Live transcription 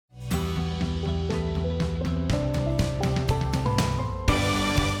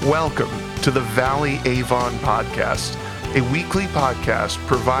Welcome to the Valley Avon Podcast, a weekly podcast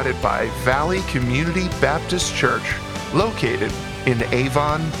provided by Valley Community Baptist Church, located in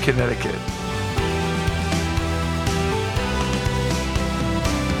Avon, Connecticut.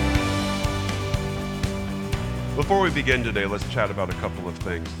 Before we begin today, let's chat about a couple of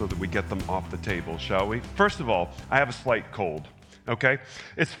things so that we get them off the table, shall we? First of all, I have a slight cold. Okay?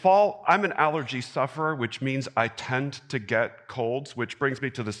 It's fall. I'm an allergy sufferer, which means I tend to get colds, which brings me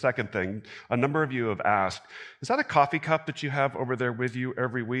to the second thing. A number of you have asked, is that a coffee cup that you have over there with you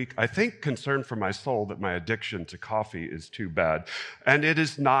every week? I think concern for my soul that my addiction to coffee is too bad. And it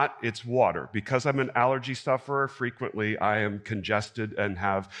is not, it's water. Because I'm an allergy sufferer, frequently I am congested and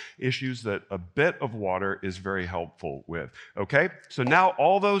have issues that a bit of water is very helpful with. Okay? So now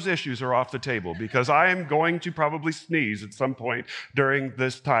all those issues are off the table because I am going to probably sneeze at some point during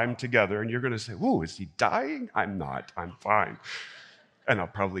this time together, and you're going to say, "Ooh, is he dying?" I'm not. I'm fine. And I'll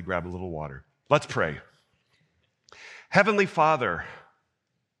probably grab a little water. Let's pray. Heavenly Father,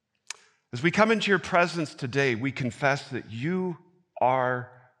 as we come into your presence today, we confess that you are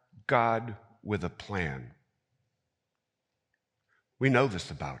God with a plan. We know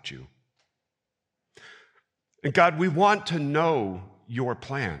this about you. And God, we want to know your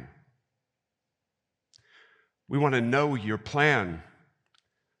plan. We want to know your plan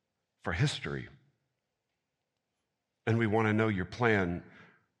for history. And we want to know your plan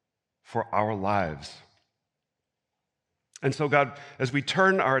for our lives. And so, God, as we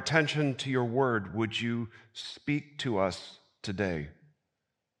turn our attention to your word, would you speak to us today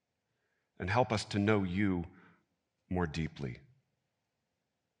and help us to know you more deeply?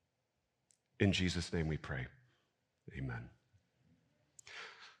 In Jesus' name we pray. Amen.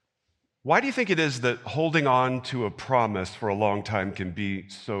 Why do you think it is that holding on to a promise for a long time can be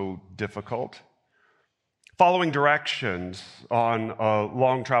so difficult? Following directions on a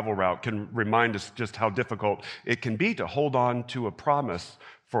long travel route can remind us just how difficult it can be to hold on to a promise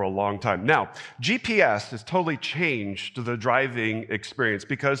for a long time. Now, GPS has totally changed the driving experience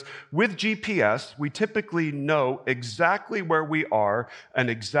because with GPS, we typically know exactly where we are and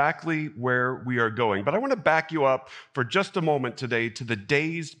exactly where we are going. But I want to back you up for just a moment today to the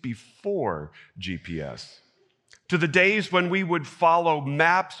days before GPS. To the days when we would follow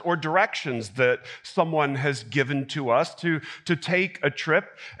maps or directions that someone has given to us to take a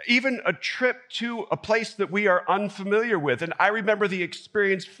trip, even a trip to a place that we are unfamiliar with. And I remember the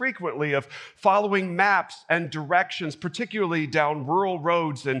experience frequently of following maps and directions, particularly down rural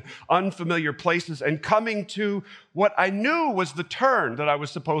roads and unfamiliar places, and coming to what I knew was the turn that I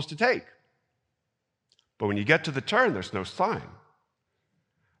was supposed to take. But when you get to the turn, there's no sign.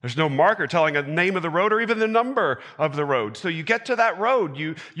 There's no marker telling the name of the road or even the number of the road. So you get to that road,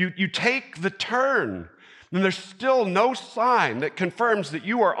 you take the turn, and there's still no sign that confirms that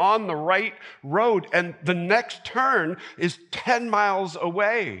you are on the right road, and the next turn is 10 miles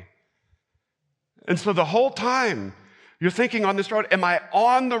away. And so the whole time, you're thinking on this road, am I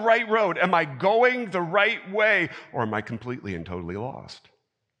on the right road? Am I going the right way? Or am I completely and totally lost?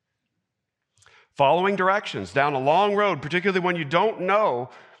 Following directions down a long road, particularly when you don't know,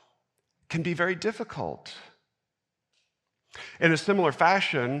 can be very difficult. In a similar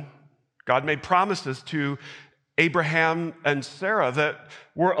fashion, God made promises to Abraham and Sarah that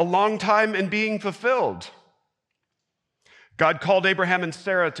were a long time in being fulfilled. God called Abraham and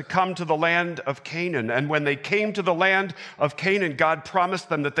Sarah to come to the land of Canaan, and when they came to the land of Canaan, God promised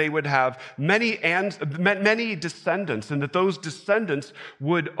them that they would have many descendants, and that those descendants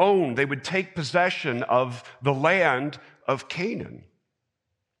they would take possession of the land of Canaan.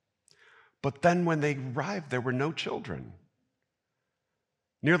 But then when they arrived, there were no children.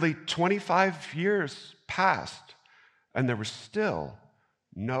 Nearly 25 years passed, and there were still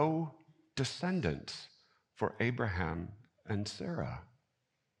no descendants for Abraham and Sarah.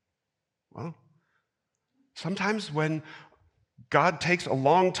 Well, sometimes when God takes a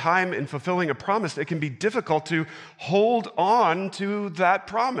long time in fulfilling a promise, it can be difficult to hold on to that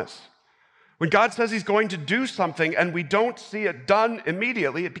promise. When God says he's going to do something and we don't see it done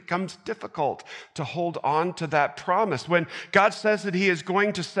immediately, it becomes difficult to hold on to that promise. When God says that he is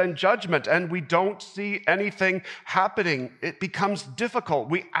going to send judgment and we don't see anything happening, it becomes difficult.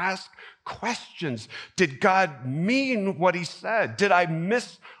 We ask questions. Did God mean what he said? Did I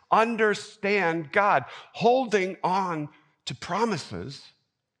misunderstand God? Holding on to promises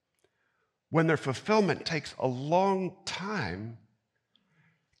when their fulfillment takes a long time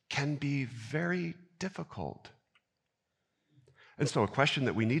can be very difficult. And so a question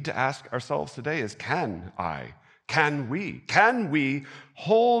that we need to ask ourselves today is, can Can we? Can we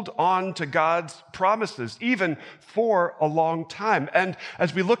hold on to God's promises even for a long time? And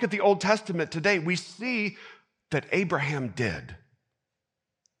as we look at the Old Testament today, we see that Abraham did.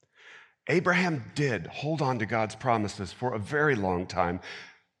 Abraham did hold on to God's promises for a very long time.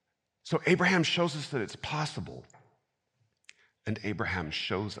 So Abraham shows us that it's possible. And Abraham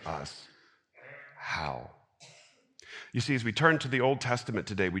shows us how. You see, as we turn to the Old Testament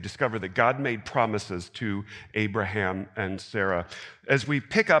today, we discover that God made promises to Abraham and Sarah. As we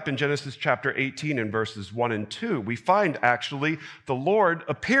pick up in Genesis chapter 18 in verses 1 and 2, we find actually the Lord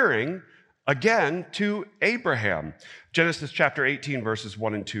appearing again to Abraham. Genesis chapter 18 verses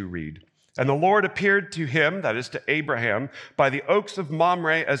 1 and 2 read, "And the Lord appeared to him," that is to Abraham, "by the oaks of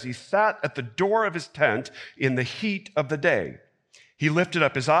Mamre as he sat at the door of his tent in the heat of the day. He lifted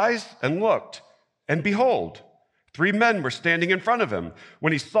up his eyes and looked, and behold, 3 men were standing in front of him.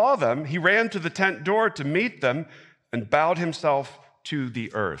 When he saw them, he ran to the tent door to meet them and bowed himself to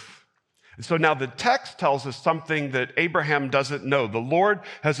the earth." And so now the text tells us something that Abraham doesn't know. The Lord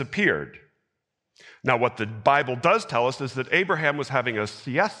has appeared. Now, what the Bible does tell us is that Abraham was having a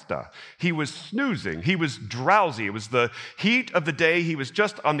siesta. He was snoozing. He was drowsy. It was the heat of the day. He was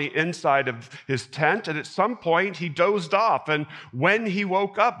just on the inside of his tent, and at some point he dozed off. And when he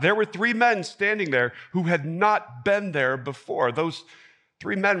woke up, there were 3 men standing there who had not been there before. Those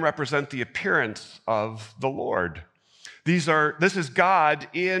 3 men represent the appearance of the Lord. This is God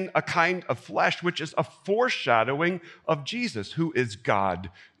in a kind of flesh, which is a foreshadowing of Jesus, who is God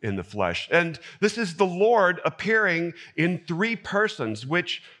in the flesh. And this is the Lord appearing in 3 persons,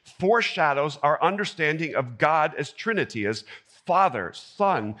 which foreshadows our understanding of God as Trinity, as Father,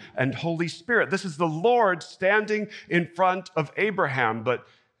 Son, and Holy Spirit. This is the Lord standing in front of Abraham, but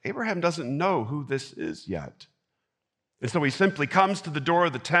Abraham doesn't know who this is yet. And so he simply comes to the door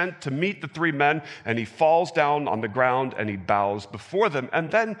of the tent to meet the 3 men, and he falls down on the ground and he bows before them. And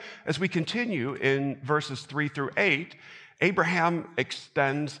then, as we continue in verses 3 through 8, Abraham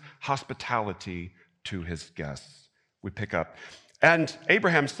extends hospitality to his guests. We pick up. "And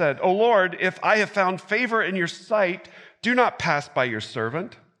Abraham said, 'O Lord, if I have found favor in your sight, do not pass by your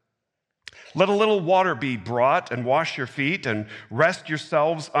servant. Let a little water be brought and wash your feet and rest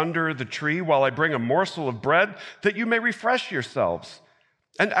yourselves under the tree while I bring a morsel of bread that you may refresh yourselves.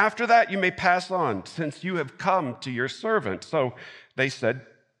 And after that you may pass on, since you have come to your servant.' So they said,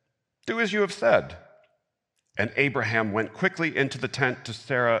 'Do as you have said.' And Abraham went quickly into the tent to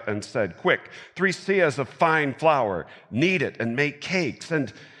Sarah and said, 'Quick, 3 seahs of fine flour, knead it and make cakes.'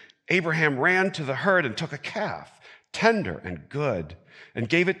 And Abraham ran to the herd and took a calf, tender and good, and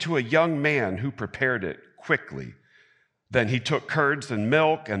gave it to a young man who prepared it quickly. Then he took curds and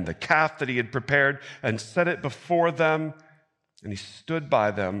milk and the calf that he had prepared and set it before them, and he stood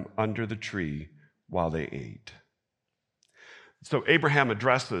by them under the tree while they ate." So Abraham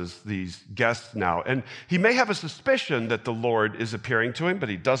addresses these guests now, and he may have a suspicion that the Lord is appearing to him, but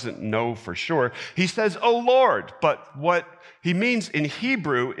he doesn't know for sure. He says, "O Lord," but what he means in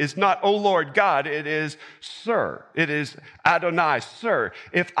Hebrew is not "O Lord God," it is "Sir." It is Adonai, "Sir,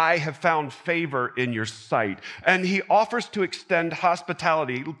 if I have found favor in your sight." And he offers to extend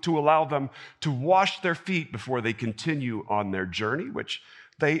hospitality to allow them to wash their feet before they continue on their journey, which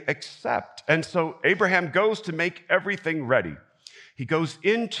they accept. And so Abraham goes to make everything ready. He goes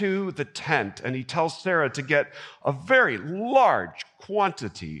into the tent and he tells Sarah to get a very large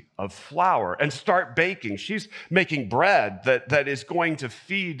quantity of flour and start baking. She's making bread that is going to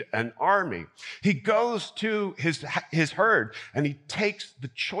feed an army. He goes to his herd and he takes the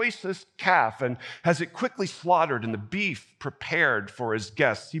choicest calf and has it quickly slaughtered and the beef prepared for his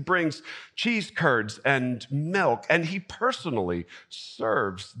guests. He brings cheese curds and milk, and he personally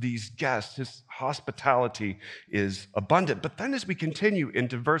serves these guests. His hospitality is abundant. But then as we continue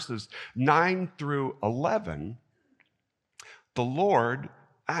into verses 9 through 11, the Lord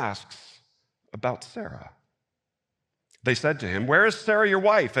asks about Sarah. They said to him, "Where is Sarah, your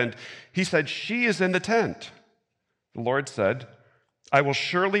wife?" And he said, "She is in the tent." The Lord said, "I will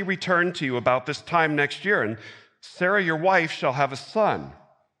surely return to you about this time next year, and Sarah, your wife, shall have a son."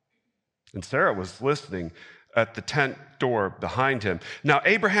 And Sarah was listening at the tent door behind him. Now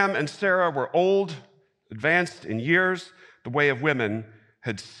Abraham and Sarah were old, advanced in years. The way of women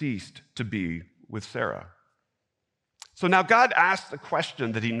had ceased to be with Sarah. So now God asks a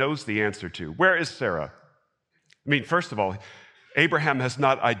question that he knows the answer to. Where is Sarah? I mean, first of all, Abraham has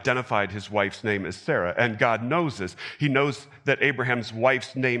not identified his wife's name as Sarah, and God knows this. He knows that Abraham's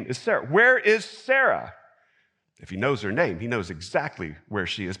wife's name is Sarah. Where is Sarah? If he knows her name, he knows exactly where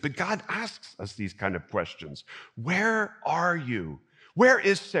she is. But God asks us these kind of questions. Where are you? Where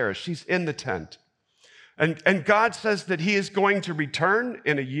is Sarah? She's in the tent. And God says that he is going to return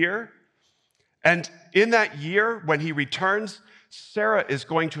in a year. And in that year, when he returns, Sarah is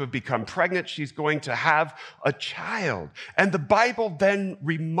going to have become pregnant. She's going to have a child. And the Bible then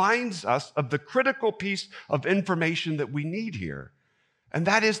reminds us of the critical piece of information that we need here. And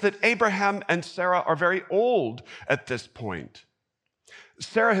that is that Abraham and Sarah are very old at this point.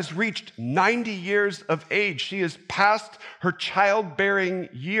 Sarah has reached 90 years of age. She is past her childbearing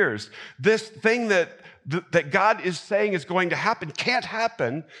years. This thing that God is saying is going to happen can't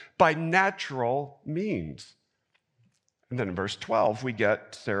happen by natural means. And then in verse 12, we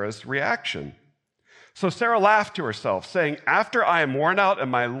get Sarah's reaction. So Sarah laughed to herself, saying, "After I am worn out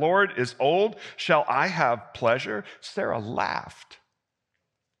and my Lord is old, shall I have pleasure?" Sarah laughed.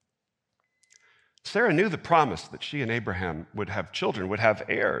 Sarah knew the promise that she and Abraham would have children, would have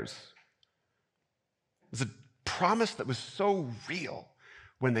heirs. It was a promise that was so real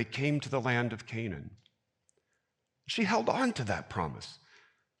when they came to the land of Canaan. She held on to that promise.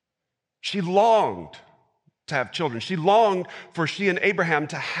 She longed to have children. She longed for she and Abraham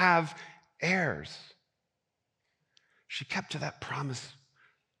to have heirs. She kept to that promise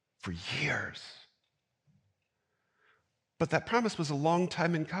for years. But that promise was a long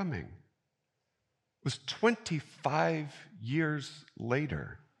time in coming. It was 25 years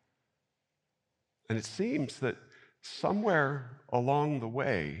later. And it seems that somewhere along the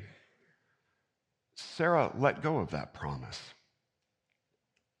way, Sarah let go of that promise.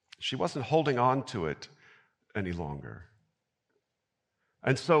 She wasn't holding on to it any longer.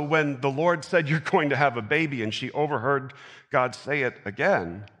 And so when the Lord said, "You're going to have a baby," and she overheard God say it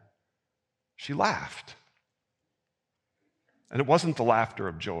again, she laughed. And it wasn't the laughter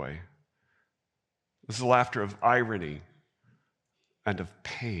of joy. It was the laughter of irony and of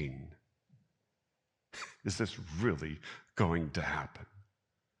pain. Is this really going to happen?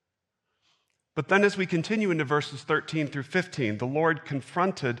 But then as we continue into verses 13 through 15, the Lord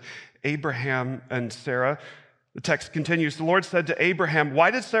confronted Abraham and Sarah. The text continues, "The Lord said to Abraham,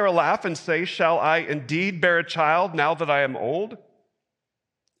 'Why did Sarah laugh and say, "Shall I indeed bear a child now that I am old?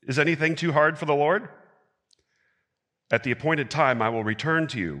 Is anything too hard for the Lord? At the appointed time I will return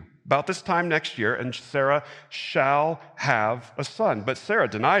to you, about this time next year, and Sarah shall have a son.' But Sarah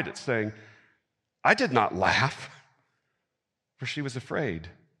denied it, saying, 'I did not laugh,' for she was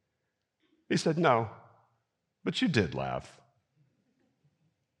afraid." He said, "No, but you did laugh."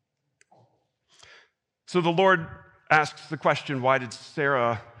 So the Lord asks the question, why did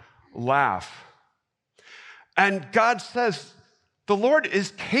Sarah laugh? And God says, the Lord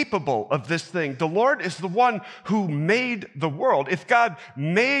is capable of this thing. The Lord is the one who made the world. If God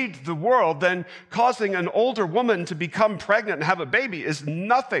made the world, then causing an older woman to become pregnant and have a baby is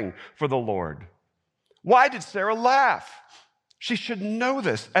nothing for the Lord. Why did Sarah laugh? She should know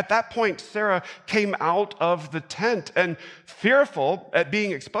this. At that point, Sarah came out of the tent, and fearful at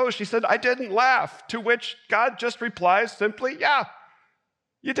being exposed, she said, "I didn't laugh," to which God just replies simply, "Yeah,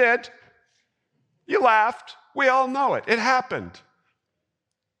 you did. You laughed. We all know it. It happened."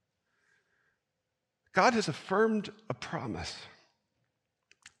 God has affirmed a promise.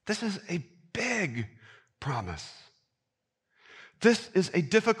 This is a big promise. This is a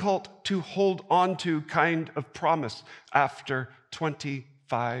difficult to hold on to kind of promise after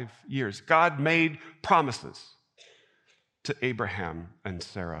 25 years. God made promises to Abraham and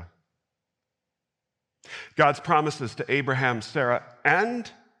Sarah. God's promises to Abraham, Sarah,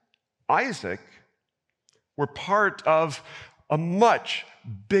 and Isaac were part of a much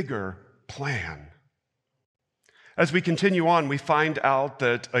bigger plan. As we continue on, we find out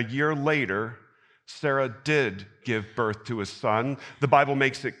that a year later, Sarah did give birth to a son. The Bible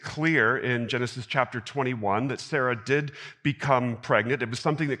makes it clear in Genesis chapter 21 that Sarah did become pregnant. It was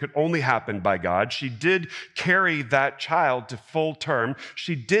something that could only happen by God. She did carry that child to full term.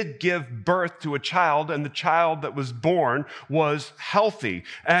 She did give birth to a child, and the child that was born was healthy.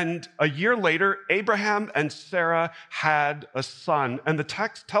 And a year later, Abraham and Sarah had a son. And the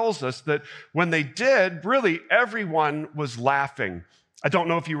text tells us that when they did, really everyone was laughing. I don't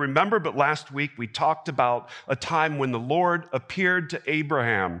know if you remember, but last week we talked about a time when the Lord appeared to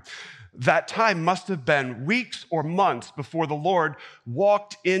Abraham. That time must have been weeks or months before the Lord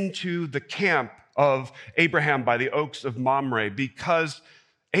walked into the camp of Abraham by the oaks of Mamre, because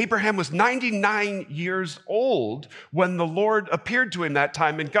Abraham was 99 years old when the Lord appeared to him that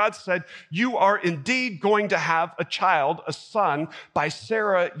time. And God said, "You are indeed going to have a child, a son, by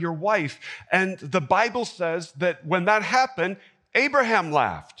Sarah, your wife." And the Bible says that when that happened, Abraham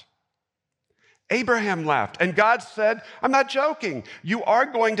laughed. Abraham laughed. And God said, "I'm not joking. You are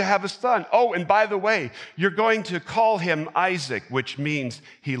going to have a son. Oh, and by the way, you're going to call him Isaac," which means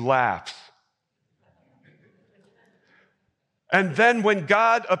he laughs. And then when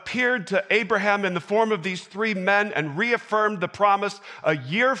God appeared to Abraham in the form of these three men and reaffirmed the promise, a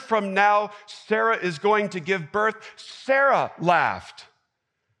year from now, Sarah is going to give birth, Sarah laughed,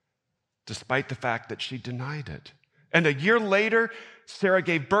 despite the fact that she denied it. And a year later, Sarah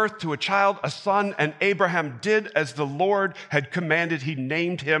gave birth to a child, a son, and Abraham did as the Lord had commanded. He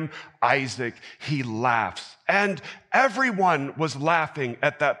named him Isaac. He laughs. And everyone was laughing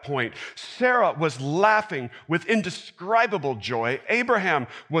at that point. Sarah was laughing with indescribable joy. Abraham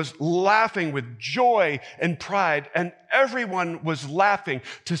was laughing with joy and pride. And everyone was laughing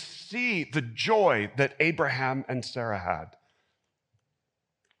to see the joy that Abraham and Sarah had.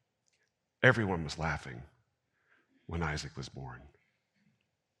 Everyone was laughing when Isaac was born.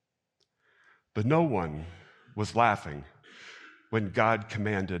 But no one was laughing when God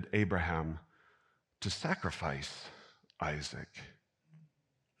commanded Abraham to sacrifice Isaac.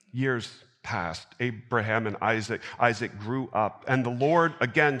 Years passed. Abraham and Isaac grew up, and the Lord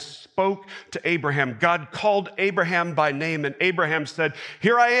again spoke to Abraham. God called Abraham by name, and Abraham said,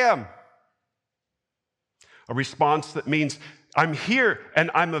 "Here I am." A response that means, "I'm here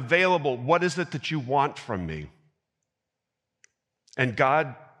and I'm available. What is it that you want from me?" And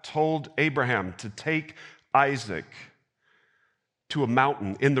God told Abraham to take Isaac to a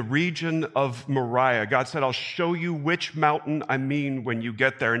mountain in the region of Moriah. God said, "I'll show you which mountain I mean when you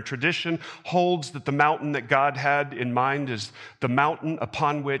get there." And tradition holds that the mountain that God had in mind is the mountain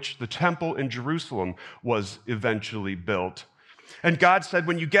upon which the temple in Jerusalem was eventually built. And God said,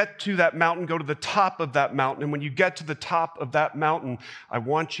 when you get to that mountain, go to the top of that mountain. And when you get to the top of that mountain, I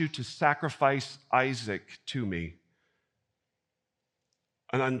want you to sacrifice Isaac to me.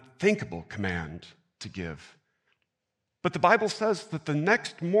 An unthinkable command to give. But the Bible says that the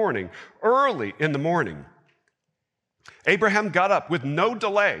next morning, early in the morning, Abraham got up with no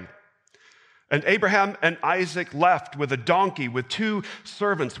delay. And Abraham and Isaac left with a donkey, with two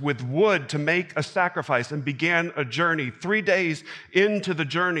servants, with wood to make a sacrifice, and began a journey. 3 days into the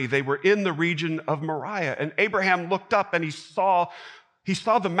journey, they were in the region of Moriah. And Abraham looked up and he saw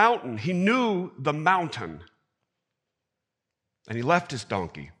the mountain. He knew the mountain. And he left his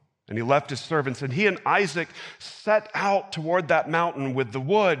donkey, and he left his servants, and he and Isaac set out toward that mountain with the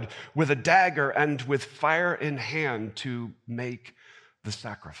wood, with a dagger, and with fire in hand to make the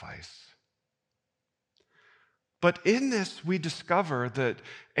sacrifice. But in this, we discover that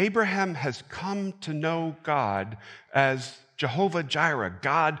Abraham has come to know God as Jehovah Jireh,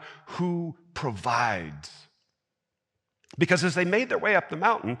 God who provides. Because as they made their way up the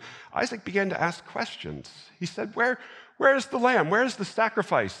mountain, Isaac began to ask questions. He said, Where's the lamb? Where's the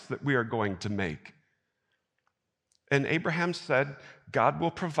sacrifice that we are going to make? And Abraham said, God will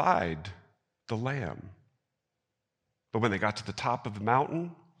provide the lamb. But when they got to the top of the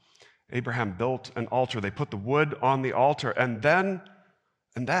mountain, Abraham built an altar. They put the wood on the altar, and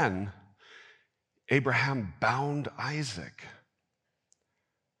then Abraham bound Isaac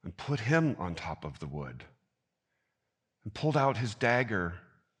and put him on top of the wood and pulled out his dagger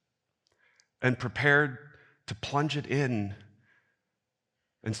and prepared to plunge it in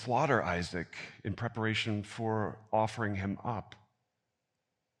and slaughter Isaac in preparation for offering him up.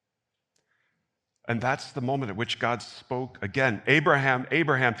 And that's the moment at which God spoke again, "Abraham,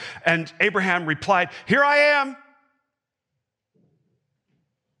 Abraham." And Abraham replied, "Here I am."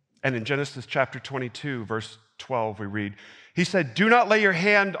 And in Genesis chapter 22, verse 12, we read, he said, "Do not lay your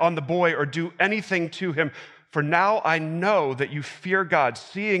hand on the boy or do anything to him, for now I know that you fear God,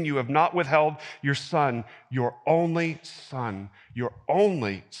 seeing you have not withheld your son, your only son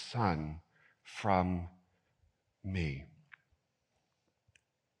from me."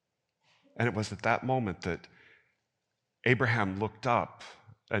 And it was at that moment that Abraham looked up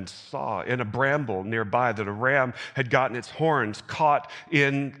and saw in a bramble nearby that a ram had gotten its horns caught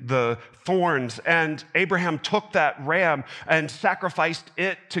in the thorns. And Abraham took that ram and sacrificed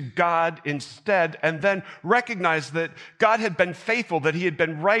it to God instead, and then recognized that God had been faithful, that he had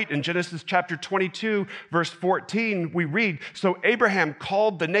been right. In Genesis chapter 22, verse 14, we read, "So Abraham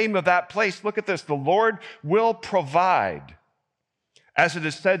called the name of that place," look at this, "the Lord will provide. As it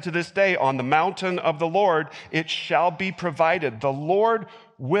is said to this day, on the mountain of the Lord, it shall be provided." The Lord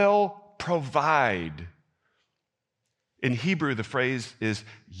will provide. In Hebrew, the phrase is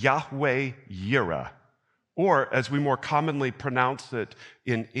Yahweh Yireh, or as we more commonly pronounce it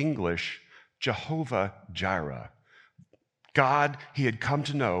in English, Jehovah Jireh. God, he had come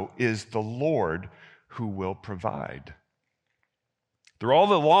to know, is the Lord who will provide. Through all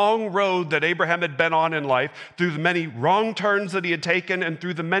the long road that Abraham had been on in life, through the many wrong turns that he had taken, and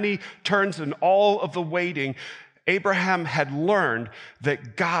through the many turns and all of the waiting, Abraham had learned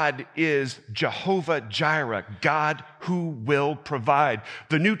that God is Jehovah Jireh, God who will provide.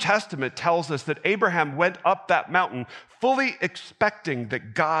 The New Testament tells us that Abraham went up that mountain fully expecting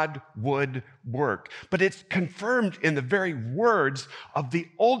that God would work. But it's confirmed in the very words of the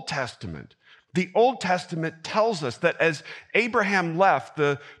Old Testament. The Old Testament tells us that as Abraham left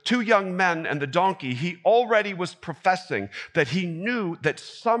the two young men and the donkey, he already was professing that he knew that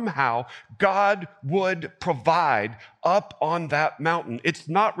somehow God would provide up on that mountain. It's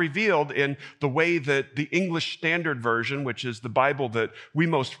not revealed in the way that the English Standard Version, which is the Bible that we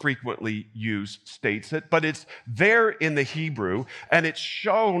most frequently use, states it, but it's there in the Hebrew, and it's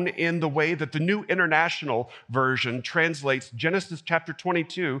shown in the way that the New International Version translates Genesis chapter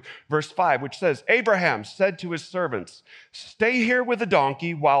 22, verse 5, which says, Abraham said to his servants, stay here with the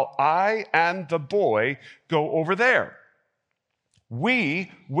donkey while I and the boy go over there.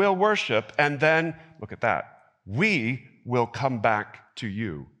 We will worship, and then, look at that, we will come back to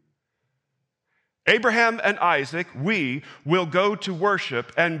you. Abraham and Isaac, we will go to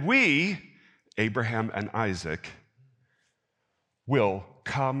worship, and we, Abraham and Isaac, will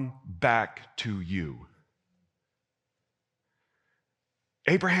come back to you.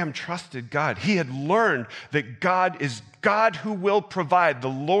 Abraham trusted God. He had learned that God is God who will provide. The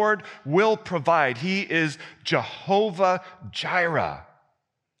Lord will provide. He is Jehovah Jireh.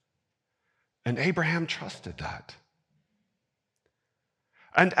 And Abraham trusted that.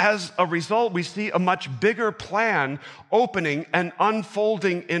 And as a result, we see a much bigger plan opening and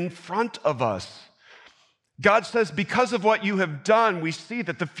unfolding in front of us. God says, because of what you have done, we see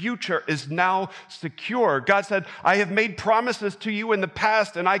that the future is now secure. God said, I have made promises to you in the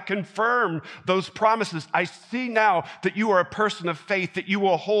past, and I confirm those promises. I see now that you are a person of faith, that you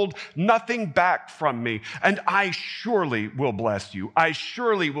will hold nothing back from me, and I surely will bless you. I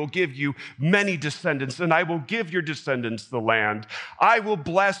surely will give you many descendants, and I will give your descendants the land. I will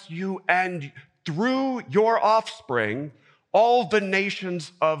bless you, and through your offspring, all the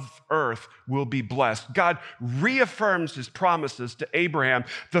nations of earth will be blessed. God reaffirms his promises to Abraham.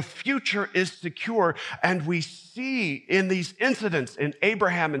 The future is secure, and we see in these incidents in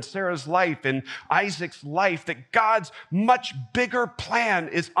Abraham and Sarah's life, in Isaac's life, that God's much bigger plan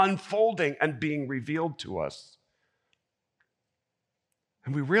is unfolding and being revealed to us.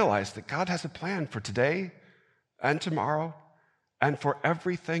 And we realize that God has a plan for today and tomorrow and for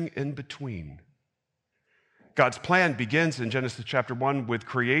everything in between. God's plan begins in Genesis chapter 1 with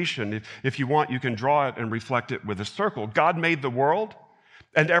creation. If you want, you can draw it and reflect it with a circle. God made the world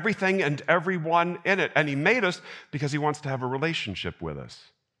and everything and everyone in it. And he made us because he wants to have a relationship with us.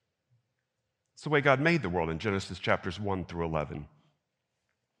 It's the way God made the world in Genesis chapters 1 through 11.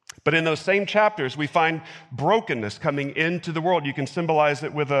 But in those same chapters, we find brokenness coming into the world. You can symbolize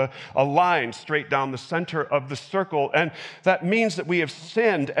it with a line straight down the center of the circle. And that means that we have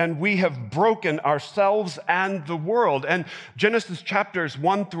sinned and we have broken ourselves and the world. And Genesis chapters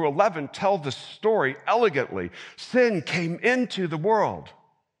 1 through 11 tell the story elegantly. Sin came into the world.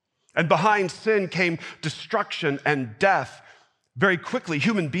 And behind sin came destruction and death. Very quickly,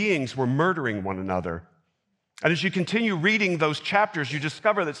 human beings were murdering one another. And as you continue reading those chapters, you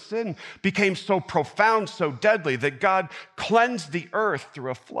discover that sin became so profound, so deadly, that God cleansed the earth through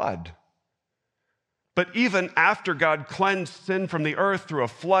a flood. But even after God cleansed sin from the earth through a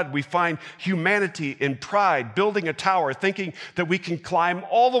flood, we find humanity in pride, building a tower, thinking that we can climb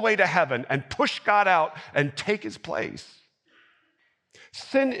all the way to heaven and push God out and take his place.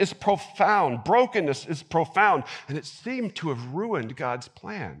 Sin is profound, brokenness is profound, and it seemed to have ruined God's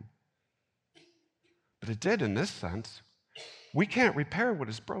plan. But it did in this sense. We can't repair what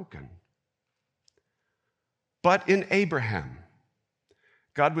is broken. But in Abraham,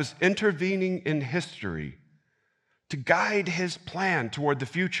 God was intervening in history to guide his plan toward the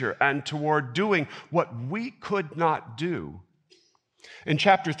future and toward doing what we could not do. In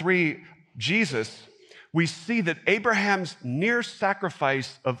chapter 3, Jesus, we see that Abraham's near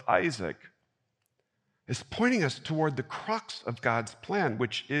sacrifice of Isaac is pointing us toward the crux of God's plan,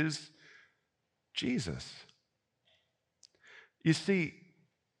 which is Jesus. You see,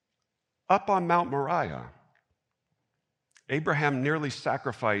 up on Mount Moriah, Abraham nearly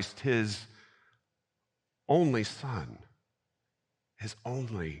sacrificed his only son. His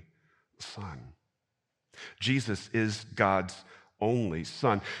only son. Jesus is God's only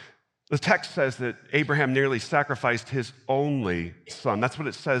son. The text says that Abraham nearly sacrificed his only son. That's what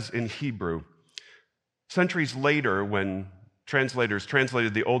it says in Hebrew. Centuries later, when translators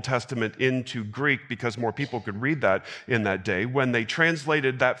translated the Old Testament into Greek because more people could read that in that day. When they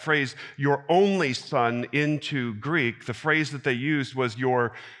translated that phrase, your only son, into Greek, the phrase that they used was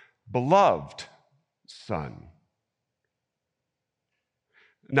your beloved son.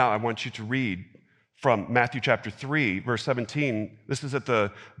 Now, I want you to read from Matthew chapter 3, verse 17. This is at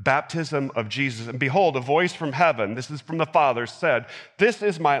the baptism of Jesus. And behold, a voice from heaven, this is from the Father, said, "This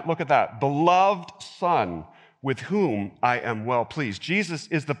is my," look at that, "beloved Son, with whom I am well pleased." Jesus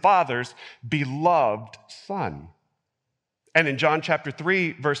is the Father's beloved Son. And in John chapter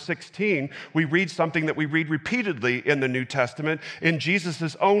 3, verse 16, we read something that we read repeatedly in the New Testament. In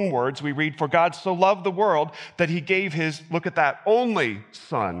Jesus' own words, we read, "For God so loved the world that he gave his," look at that, "only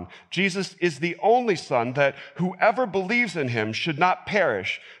Son." Jesus is the only Son that whoever believes in him should not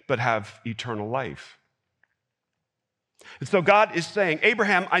perish, but have eternal life. And so God is saying,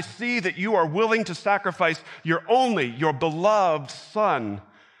 Abraham, I see that you are willing to sacrifice your beloved Son.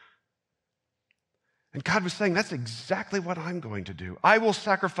 And God was saying, that's exactly what I'm going to do. I will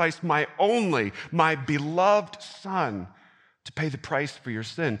sacrifice my beloved Son to pay the price for your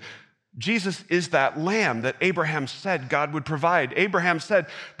sin. Jesus is that lamb that Abraham said God would provide. Abraham said,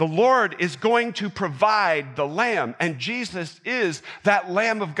 the Lord is going to provide the lamb, and Jesus is that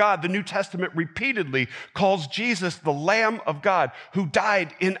Lamb of God. The New Testament repeatedly calls Jesus the Lamb of God who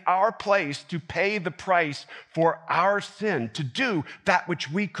died in our place to pay the price for our sin, to do that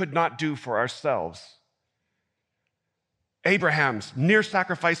which we could not do for ourselves. Abraham's near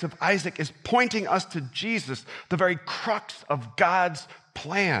sacrifice of Isaac is pointing us to Jesus, the very crux of God's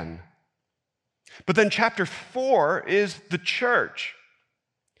plan. But then chapter 4 is the church.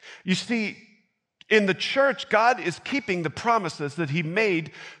 You see, in the church, God is keeping the promises that he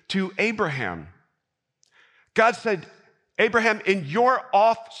made to Abraham. God said, Abraham, in your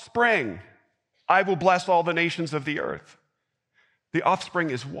offspring, I will bless all the nations of the earth. The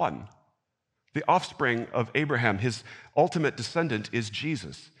offspring is one. The offspring of Abraham, his ultimate descendant, is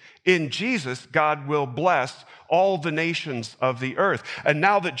Jesus. In Jesus, God will bless all the nations of the earth. And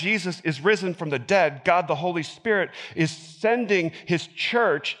now that Jesus is risen from the dead, God the Holy Spirit is sending his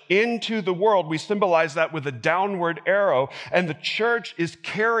church into the world. We symbolize that with a downward arrow. And the church is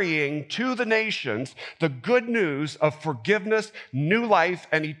carrying to the nations the good news of forgiveness, new life,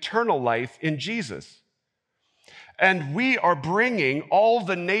 and eternal life in Jesus. And we are bringing all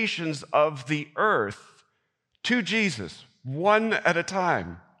the nations of the earth to Jesus, one at a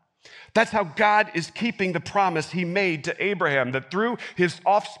time. That's how God is keeping the promise he made to Abraham, that through his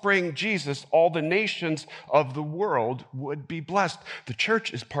offspring, Jesus, all the nations of the world would be blessed. The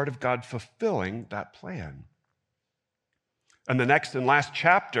church is part of God fulfilling that plan. And the next and last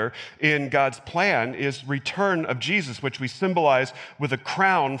chapter in God's plan is return of Jesus, which we symbolize with a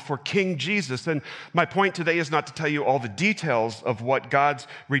crown for King Jesus. And my point today is not to tell you all the details of what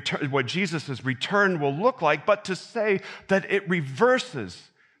Jesus' return will look like, but to say that it reverses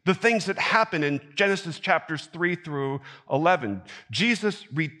the things that happen in Genesis chapters 3 through 11. Jesus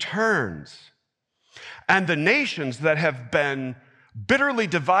returns, and the nations that have been bitterly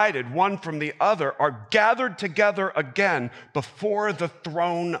divided one from the other are gathered together again before the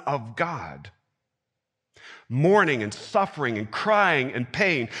throne of God. Mourning and suffering and crying and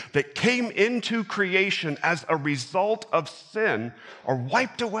pain that came into creation as a result of sin are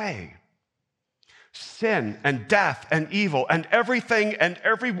wiped away. Sin and death and evil and everything and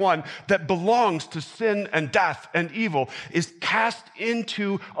everyone that belongs to sin and death and evil is cast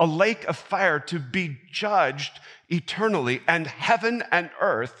into a lake of fire to be judged eternally, and heaven and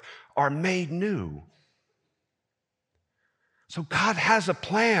earth are made new. So God has a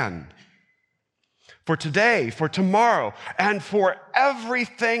plan for today, for tomorrow, and for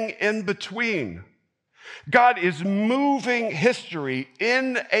everything in between. God is moving history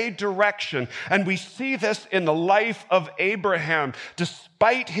in a direction, and we see this in the life of Abraham.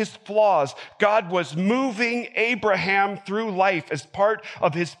 Despite his flaws, God was moving Abraham through life as part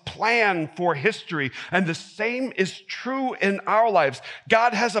of his plan for history, and the same is true in our lives.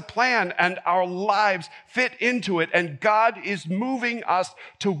 God has a plan, and our lives fit into it, and God is moving us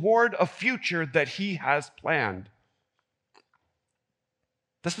toward a future that he has planned.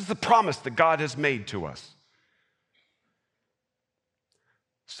 This is the promise that God has made to us.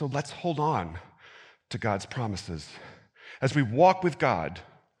 So let's hold on to God's promises. As we walk with God,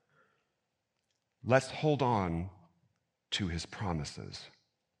 let's hold on to his promises.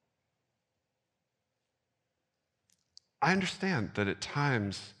 I understand that at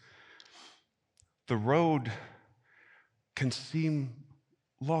times the road can seem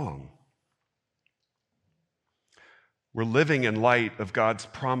long. We're living in light of God's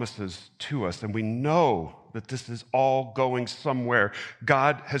promises to us, and we know that this is all going somewhere.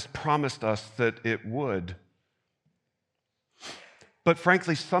 God has promised us that it would. But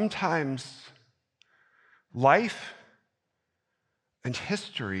frankly, sometimes life and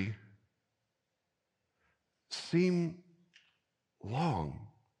history seem long.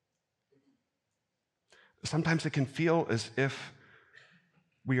 Sometimes it can feel as if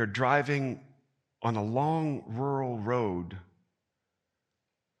we are driving on a long rural road,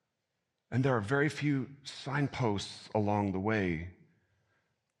 and there are very few signposts along the way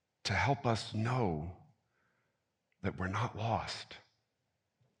to help us know that we're not lost.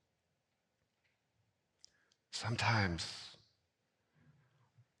 Sometimes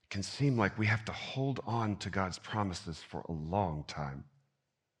it can seem like we have to hold on to God's promises for a long time.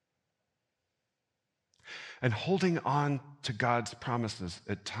 And holding on to God's promises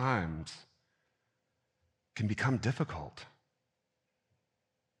at times can become difficult.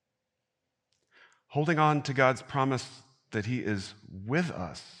 Holding on to God's promise that He is with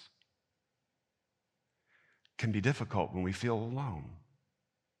us can be difficult when we feel alone.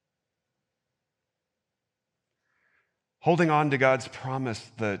 Holding on to God's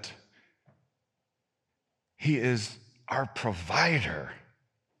promise that He is our provider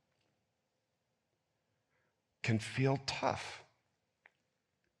can feel tough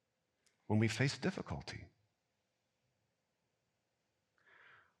when we face difficulty.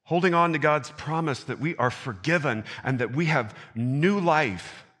 Holding on to God's promise that we are forgiven and that we have new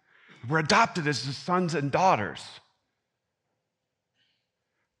life, we're adopted as His sons and daughters,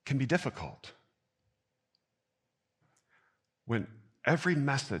 can be difficult when every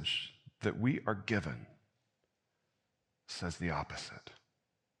message that we are given says the opposite.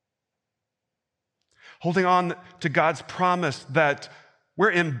 Holding on to God's promise that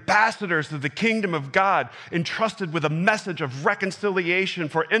we're ambassadors of the kingdom of God, entrusted with a message of reconciliation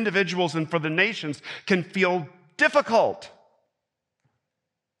for individuals and for the nations, can feel difficult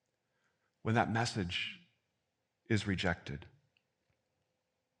when that message is rejected.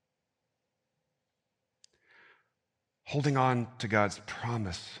 Holding on to God's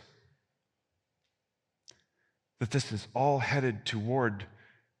promise that this is all headed toward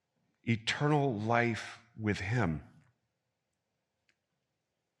eternal life with Him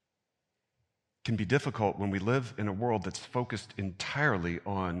can be difficult when we live in a world that's focused entirely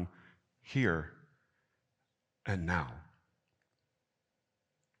on here and now.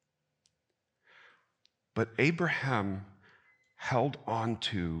 But Abraham held on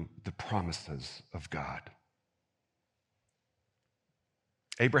to the promises of God.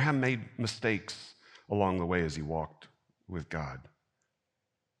 Abraham made mistakes along the way as he walked with God.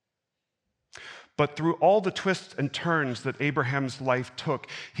 But through all the twists and turns that Abraham's life took,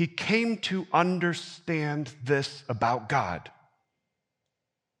 he came to understand this about God.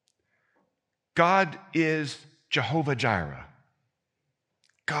 God is Jehovah Jireh,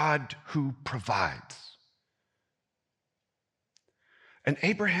 God who provides. And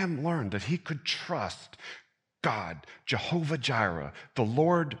Abraham learned that he could trust God, Jehovah Jireh, the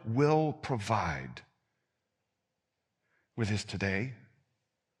Lord will provide, with his today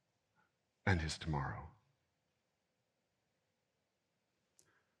and his tomorrow.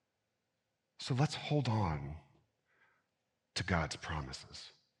 So let's hold on to God's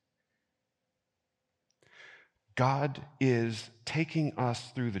promises. God is taking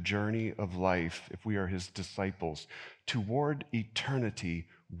us through the journey of life, if we are his disciples, toward eternity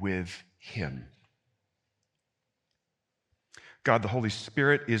with him. God, the Holy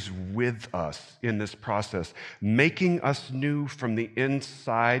Spirit, is with us in this process, making us new from the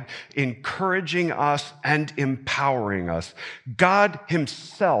inside, encouraging us and empowering us. God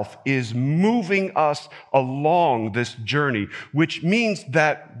himself is moving us along this journey, which means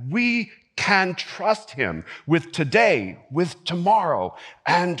that we can trust him with today, with tomorrow,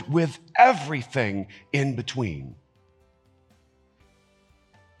 and with everything in between.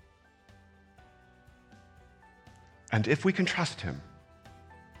 And if we can trust him,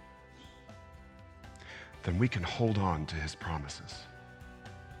 then we can hold on to his promises.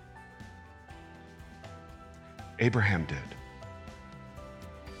 Abraham did.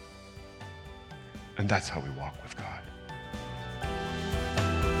 And that's how we walk with God.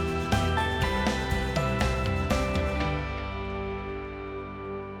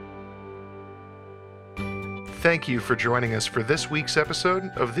 Thank you for joining us for this week's episode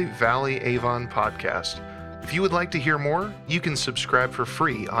of the Valley Avon podcast. If you would like to hear more, you can subscribe for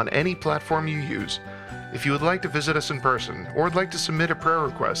free on any platform you use. If you would like to visit us in person or would like to submit a prayer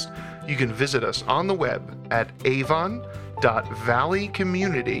request, you can visit us on the web at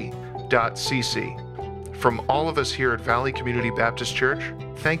avon.valleycommunity.cc. From all of us here at Valley Community Baptist Church,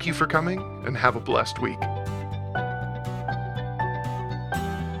 thank you for coming and have a blessed week.